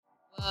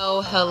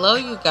Well, hello,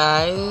 you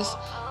guys.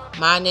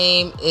 My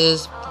name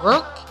is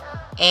Brooke,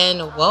 and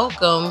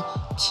welcome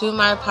to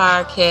my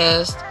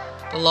podcast,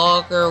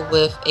 Blogger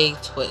with a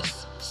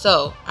Twist.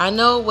 So, I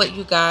know what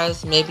you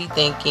guys may be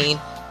thinking.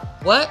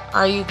 What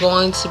are you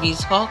going to be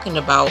talking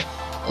about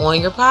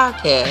on your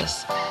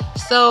podcast?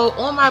 So,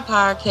 on my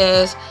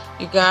podcast,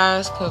 you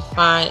guys can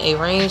find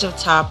a range of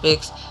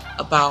topics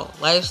about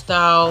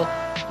lifestyle,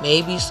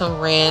 maybe some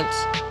rants,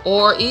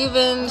 or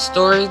even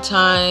story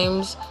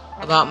times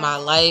about my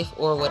life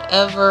or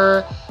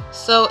whatever.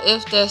 So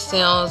if that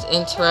sounds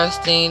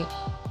interesting,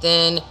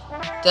 then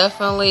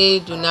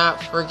definitely do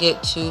not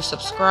forget to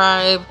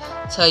subscribe.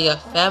 Tell your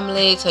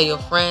family, tell your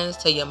friends,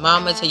 tell your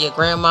mama, tell your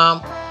grandma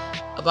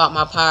about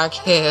my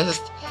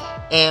podcast.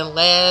 And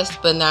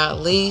last but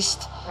not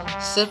least,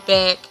 sit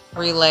back,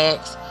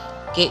 relax,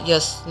 get your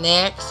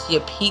snacks,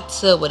 your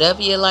pizza,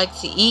 whatever you like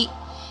to eat,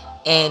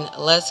 and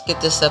let's get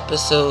this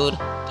episode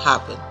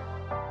popping.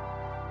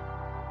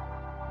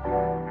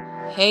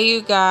 Hey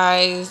you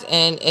guys,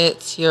 and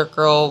it's your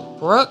girl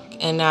Brooke,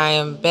 and I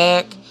am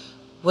back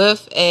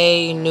with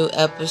a new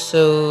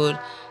episode.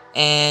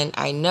 And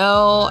I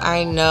know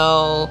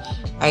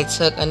I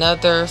took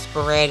another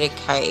sporadic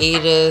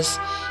hiatus.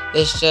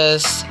 It's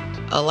just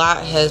a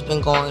lot has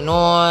been going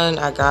on.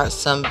 I got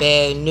some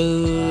bad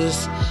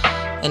news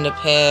in the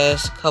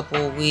past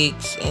couple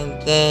weeks,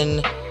 and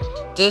then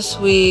this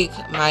week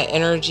my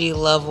energy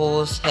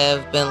levels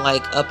have been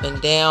like up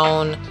and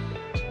down.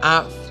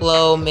 Aunt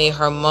Flo made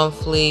her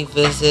monthly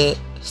visit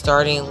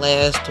starting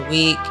last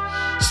week,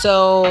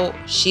 so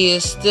she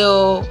is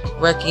still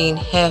wreaking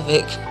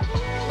havoc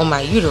on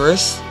my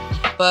uterus.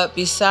 But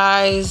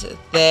besides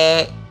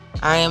that,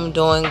 I am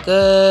doing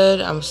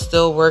good. I'm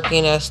still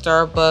working at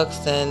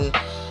Starbucks, and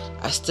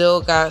I still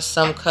got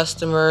some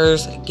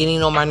customers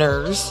getting on my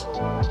nerves.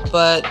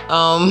 But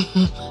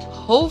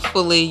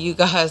hopefully you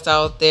guys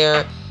out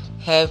there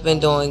have been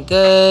doing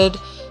good.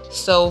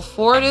 So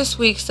for this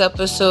week's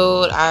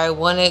episode, I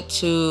wanted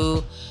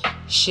to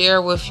share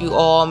with you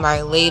all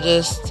my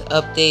latest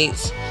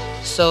updates.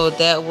 So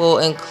that will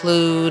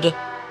include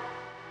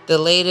the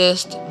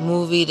latest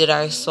movie that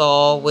I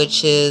saw,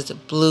 which is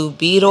Blue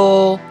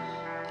Beetle.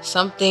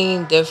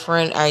 Something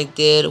different I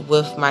did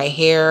with my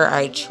hair.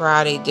 I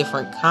tried a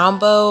different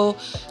combo.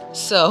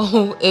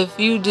 So if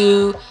you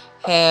do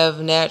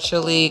have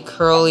naturally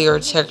curly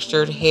or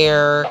textured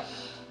hair,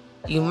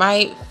 you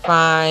might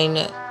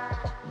find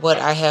what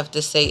I have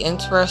to say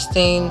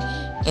interesting.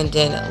 And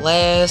then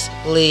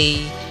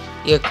lastly,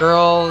 your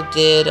girl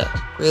did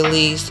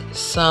release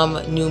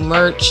some new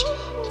merch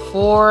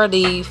for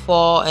the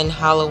fall and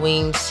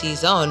Halloween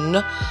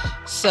season.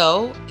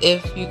 So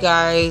if you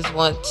guys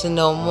want to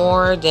know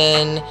more,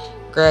 then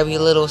grab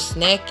your little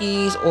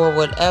snackies or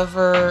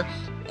whatever,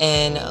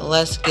 and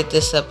let's get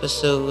this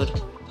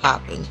episode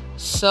popping.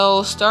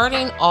 So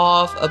starting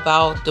off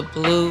about the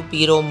Blue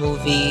Beetle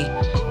movie.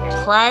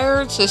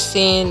 Prior to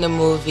seeing the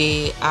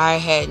movie, I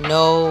had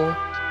no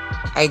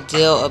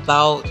idea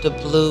about the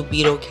Blue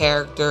Beetle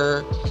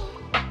character.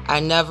 I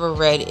never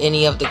read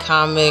any of the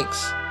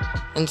comics.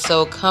 And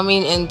so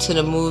coming into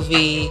the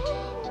movie,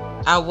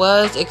 I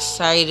was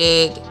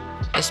excited,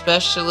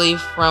 especially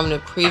from the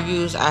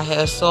previews I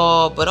had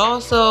saw, but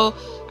also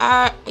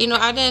I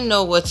didn't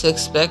know what to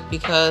expect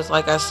because,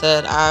 like I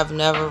said, I've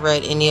never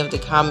read any of the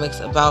comics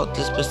about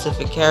this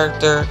specific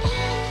character.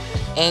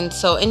 And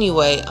so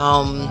anyway,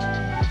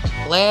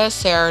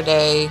 last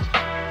Saturday,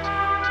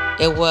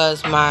 it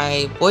was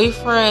my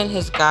boyfriend,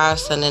 his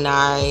godson,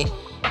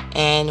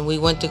 and we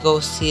went to go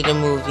see the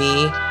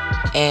movie.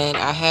 And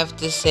I have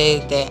to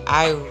say that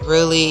I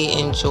really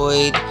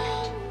enjoyed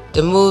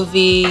the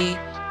movie.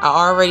 I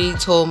already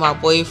told my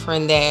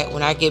boyfriend that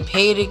when I get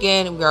paid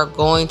again, we are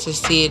going to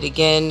see it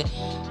again,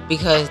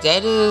 because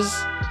that is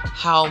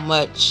how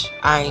much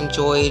I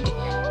enjoyed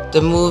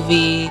the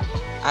movie.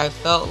 I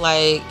felt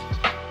like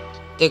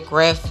the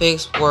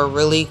graphics were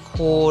really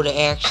cool. The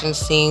action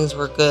scenes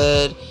were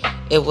good.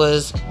 It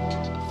was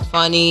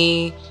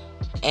funny.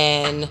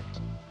 And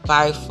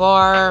by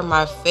far,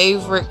 my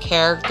favorite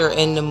character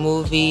in the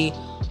movie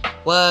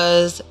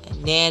was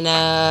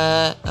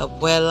Nana,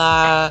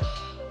 Abuela.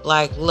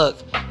 Like, look,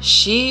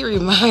 she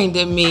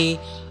reminded me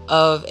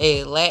of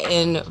a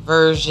Latin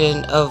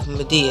version of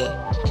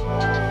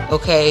Medea.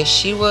 Okay,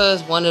 she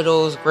was one of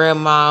those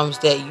grandmoms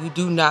that you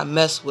do not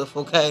mess with,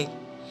 okay?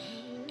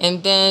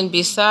 And then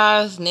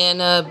besides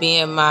Nana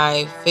being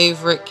my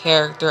favorite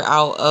character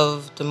out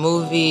of the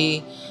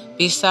movie,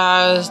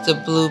 besides the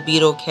Blue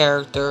Beetle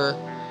character,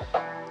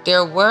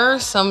 there were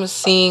some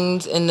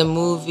scenes in the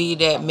movie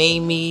that made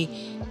me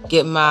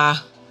get my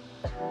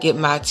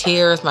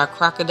tears, my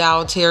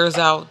crocodile tears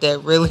out, that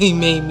really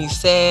made me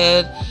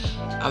sad.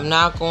 I'm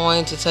not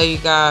going to tell you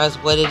guys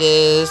what it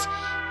is,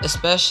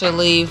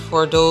 especially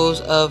for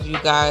those of you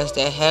guys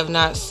that have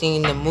not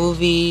seen the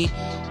movie,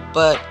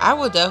 but I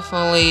would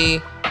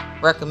definitely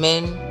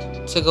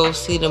recommend to go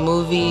see the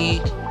movie.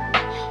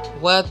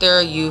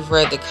 Whether you've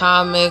read the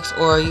comics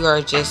or you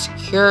are just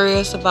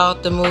curious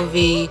about the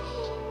movie,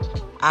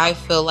 I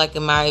feel like,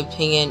 in my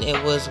opinion,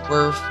 it was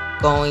worth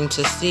going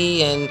to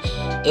see, and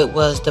it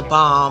was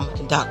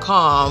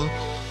thebomb.com.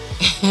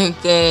 And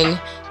then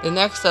the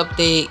next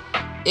update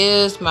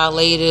is my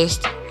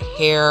latest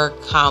hair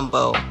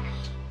combo.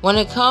 When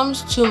it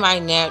comes to my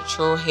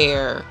natural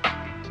hair,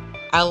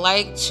 I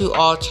like to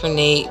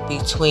alternate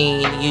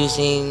between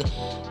using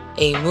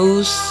a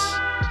mousse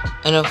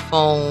and a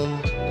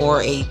foam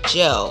or a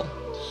gel.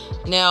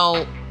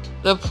 Now,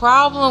 the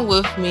problem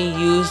with me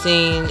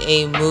using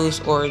a mousse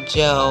or a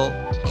gel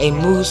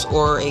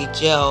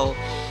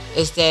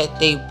is that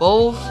they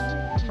both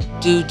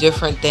do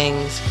different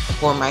things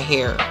for my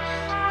hair.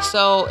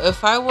 So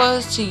if I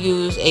was to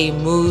use a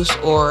mousse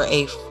or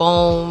a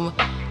foam,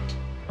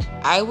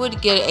 I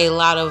would get a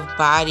lot of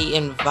body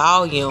and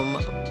volume,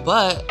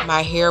 but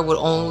my hair would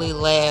only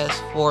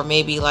last for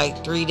maybe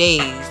like 3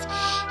 days,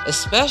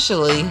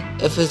 especially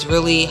if it's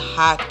really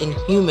hot and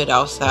humid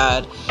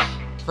outside.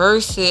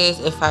 Versus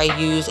if I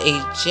use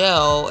a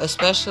gel,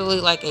 especially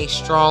like a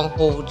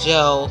stronghold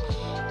gel,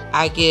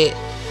 I get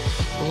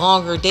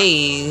longer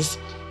days,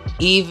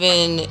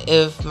 even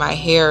if my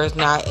hair is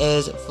not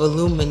as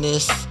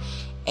voluminous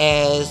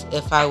as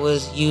if I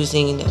was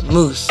using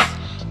mousse.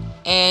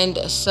 And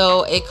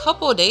so a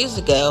couple days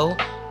ago,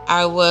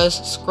 I was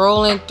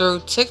scrolling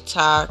through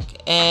TikTok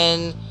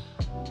and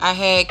I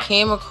had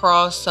came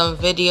across some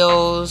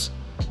videos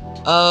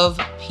of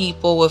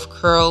people with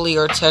curly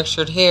or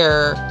textured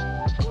hair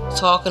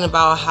talking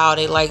about how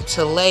they like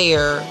to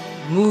layer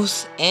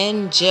mousse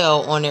and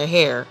gel on their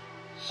hair.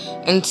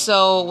 And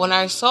so when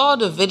I saw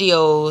the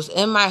videos,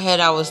 in my head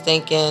I was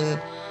thinking,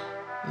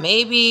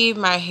 maybe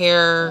my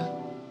hair,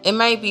 it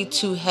might be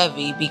too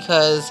heavy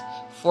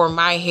for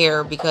my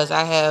hair because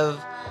I have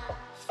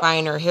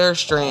finer hair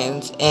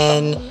strands.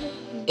 And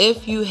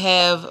if you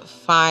have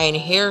fine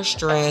hair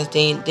strands,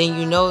 then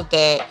you know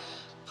that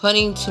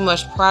putting too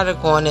much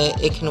product on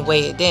it, it can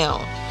weigh it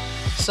down.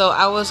 So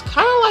I was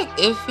kind of like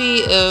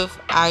iffy if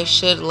I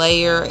should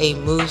layer a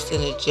mousse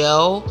and a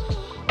gel.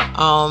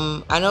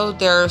 I know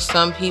there are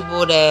some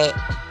people that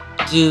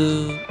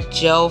do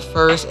gel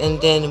first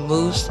and then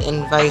mousse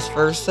and vice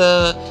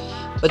versa.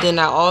 But then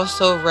I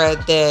also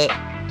read that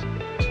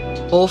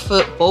both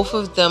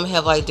of them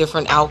have like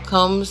different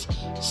outcomes.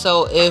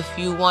 So if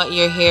you want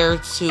your hair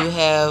to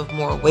have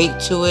more weight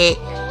to it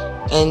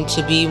and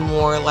to be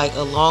more like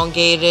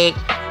elongated,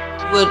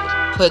 you would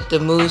put the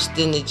mousse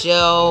then the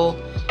gel.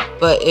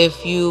 But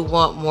if you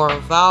want more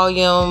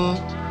volume,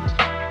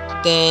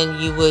 then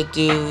you would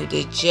do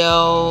the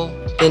gel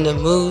then the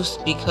mousse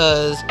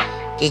because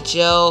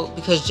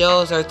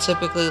gels are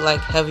typically like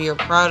heavier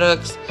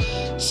products.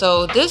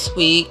 So this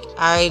week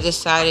I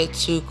decided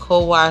to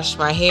co-wash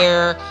my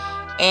hair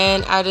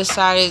and I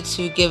decided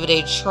to give it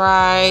a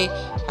try.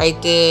 I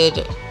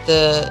did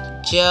the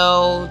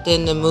gel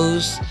then the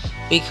mousse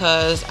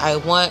because I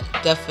want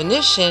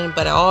definition,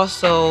 but I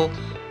also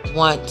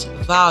want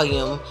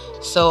volume.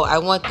 So I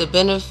want the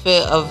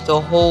benefit of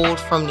the hold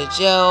from the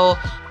gel,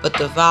 but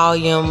the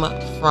volume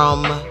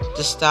from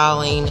the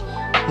styling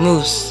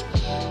mousse.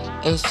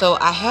 And so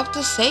I have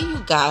to say,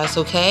 you guys,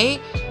 okay,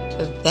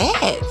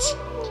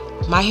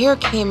 that my hair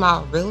came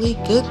out really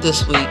good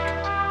this week.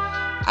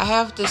 I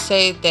have to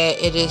say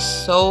that it is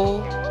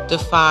so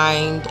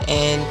defined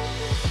and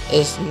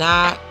it's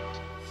not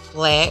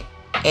flat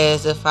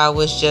as if I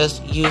was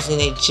just using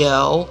a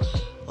gel.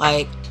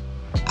 Like,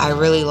 I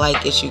really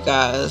like it, you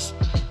guys.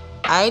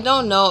 I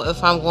don't know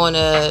if I'm going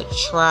to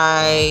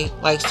try,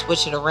 like,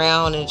 switch it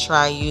around and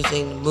try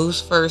using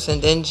mousse first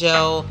and then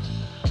gel.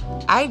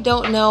 I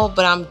don't know,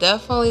 but I'm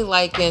definitely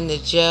liking the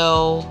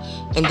gel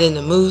and then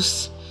the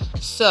mousse.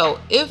 So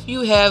if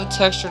you have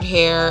textured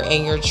hair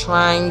and you're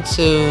trying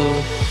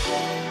to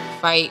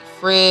fight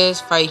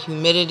frizz, fight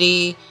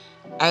humidity,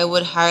 I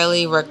would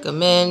highly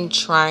recommend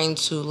trying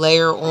to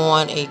layer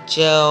on a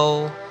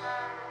gel,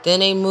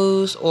 then a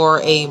mousse,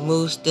 or a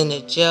mousse, then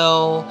a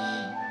gel.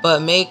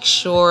 But make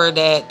sure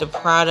that the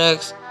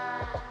products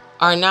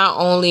are not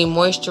only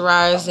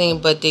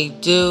moisturizing, but they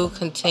do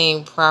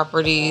contain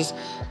properties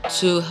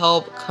to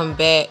help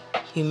combat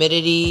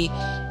humidity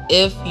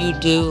if you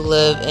do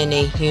live in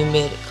a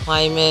humid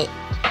climate.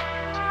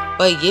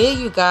 But yeah,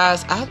 you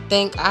guys, I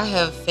think I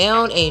have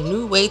found a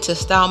new way to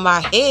style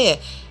my hair,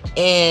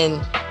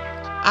 and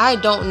I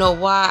don't know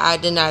why I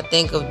did not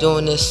think of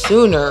doing this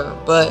sooner,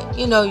 but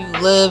you know, you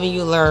live and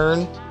you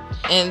learn.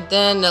 And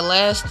then the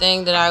last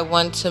thing that I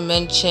want to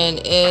mention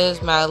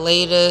is my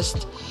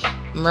latest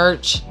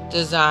merch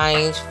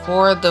designs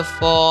for the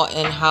fall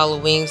and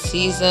Halloween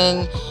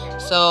season.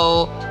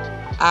 So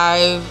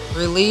I've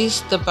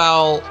released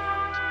about,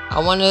 I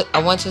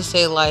want to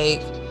say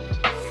like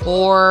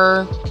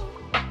 4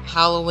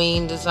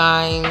 Halloween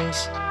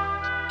designs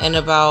and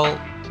about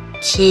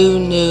 2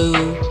 new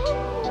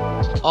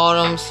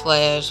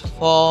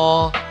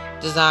autumn/fall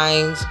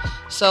designs.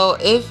 So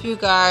if you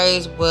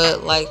guys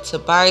would like to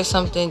buy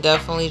something,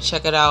 definitely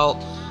check it out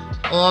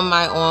on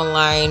my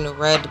online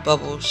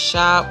Redbubble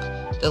shop.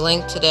 The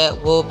link to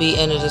that will be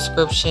in the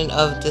description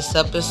of this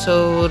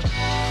episode.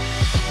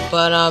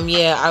 But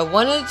yeah, I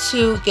wanted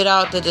to get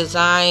out the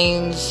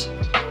designs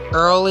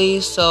early,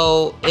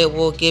 so it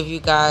will give you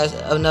guys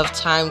enough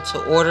time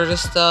to order the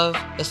stuff,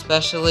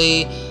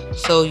 especially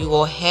so you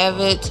will have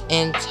it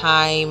in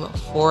time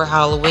for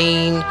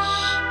Halloween.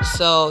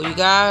 So you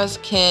guys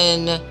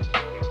can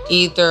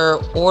either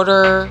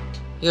order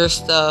your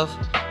stuff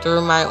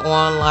through my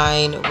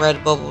online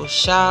Redbubble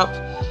shop,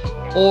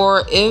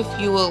 or if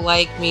you would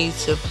like me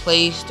to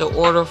place the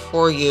order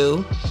for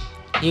you,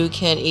 you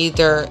can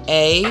either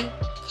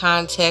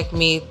contact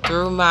me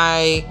through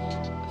my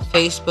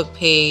Facebook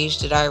page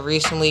that I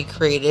recently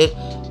created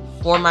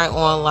for my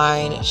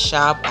online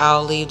shop.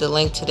 I'll leave the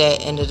link to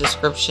that in the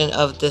description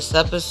of this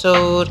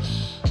episode.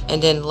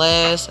 And then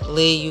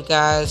lastly, you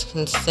guys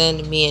can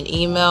send me an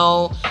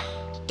email.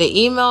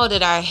 The email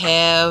that I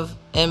have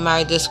in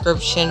my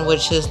description,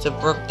 which is the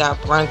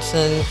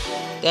Brooke.Brunson,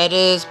 that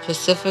is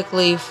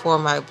specifically for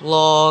my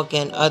blog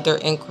and other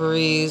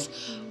inquiries.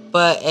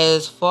 But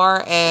as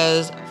far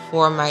as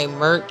for my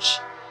merch,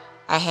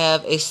 I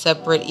have a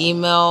separate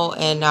email,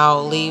 and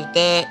I'll leave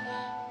that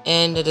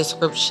in the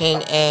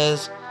description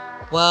as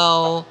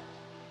well.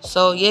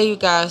 So yeah, you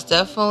guys,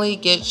 definitely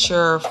get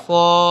your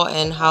fall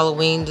and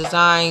Halloween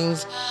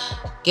designs.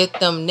 Get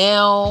them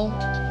now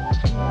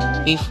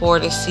before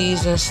the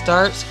season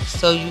starts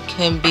so you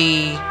can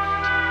be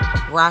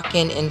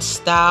rocking in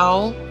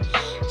style.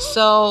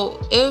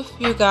 So if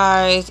you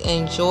guys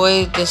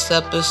enjoyed this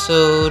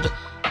episode,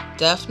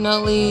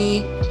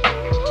 definitely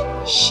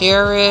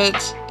share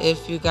it.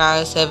 If you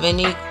guys have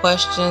any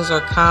questions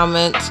or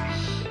comments,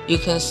 you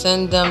can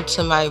send them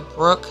to my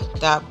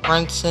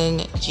Brooke.Brunson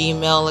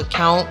Gmail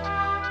account.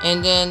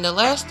 And then the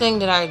last thing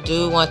that I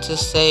do want to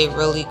say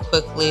really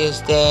quickly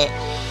is that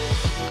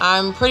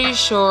I'm pretty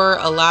sure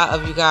a lot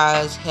of you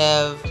guys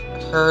have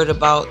heard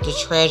about the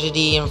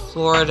tragedy in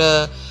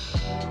Florida,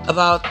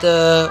 about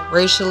the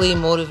racially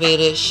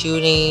motivated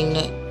shooting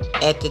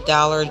at the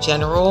Dollar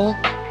General.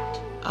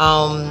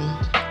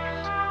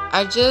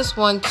 I just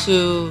want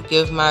to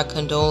give my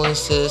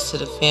condolences to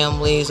the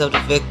families of the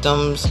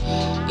victims.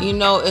 You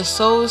know, it's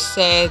so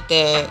sad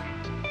that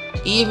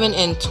even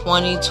in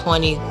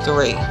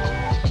 2023,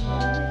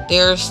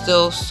 there's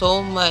still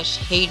so much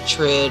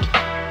hatred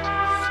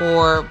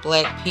for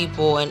Black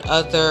people and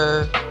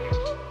other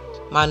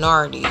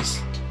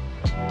minorities.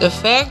 The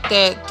fact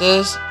that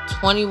this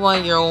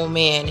 21-year-old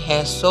man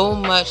has so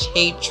much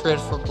hatred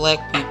for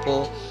Black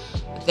people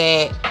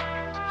that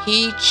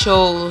he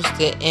chose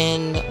to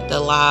end the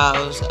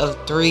lives of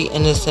 3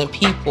 innocent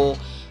people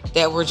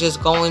that were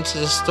just going to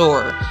the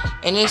store.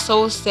 And it's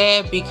so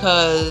sad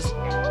because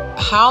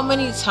how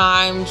many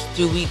times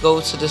do we go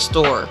to the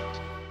store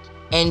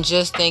and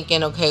just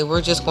thinking, okay,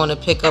 we're just going to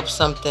pick up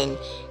something,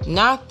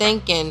 not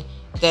thinking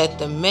that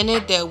the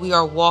minute that we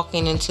are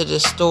walking into the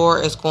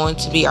store is going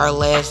to be our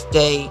last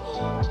day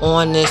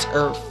on this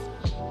earth.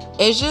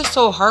 It's just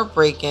so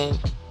heartbreaking.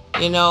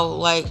 You know,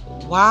 like,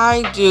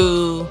 why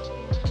do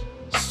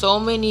so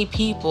many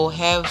people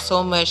have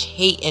so much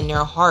hate in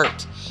their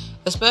heart,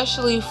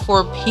 especially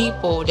for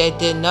people that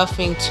did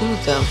nothing to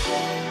them?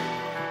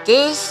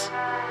 This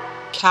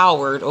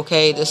coward,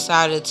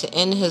 decided to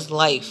end his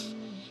life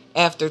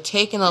after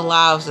taking the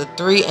lives of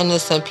 3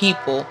 innocent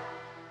people.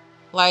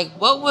 Like,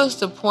 what was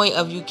the point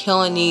of you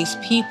killing these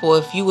people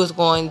if you was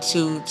going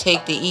to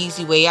take the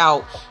easy way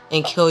out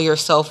and kill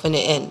yourself in the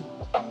end?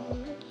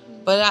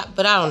 But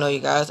I don't know, you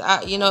guys.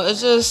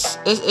 It's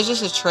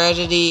just a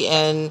tragedy.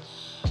 And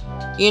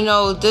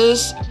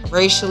this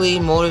racially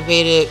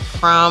motivated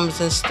crimes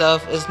and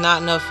stuff is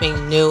not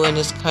nothing new in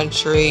this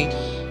country.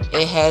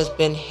 It has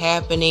been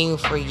happening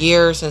for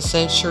years and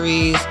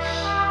centuries,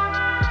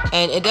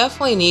 and it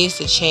definitely needs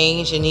to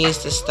change. It needs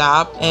to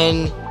stop,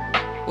 and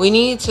we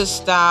need to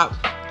stop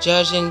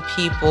judging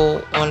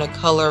people on the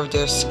color of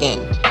their skin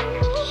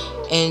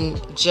and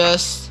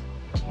just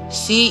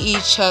see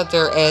each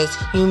other as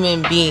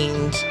human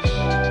beings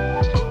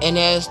and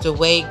as the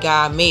way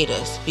God made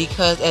us.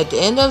 Because at the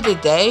end of the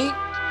day,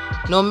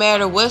 no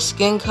matter what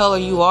skin color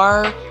you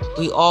are,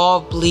 we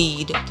all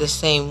bleed the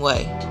same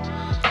way.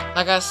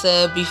 Like I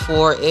said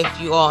before,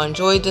 if you all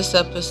enjoyed this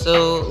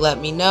episode, let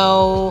me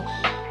know.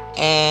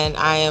 And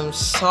I am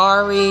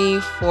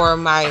sorry for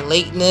my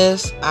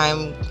lateness.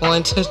 I'm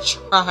going to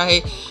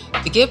try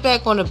to get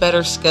back on a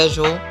better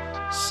schedule,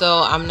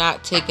 so I'm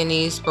not taking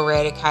these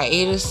sporadic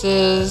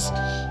hiatuses.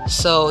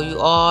 So you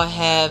all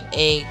have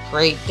a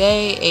great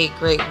day, a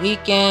great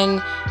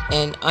weekend,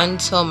 and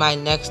until my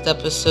next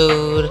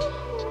episode,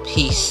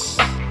 peace.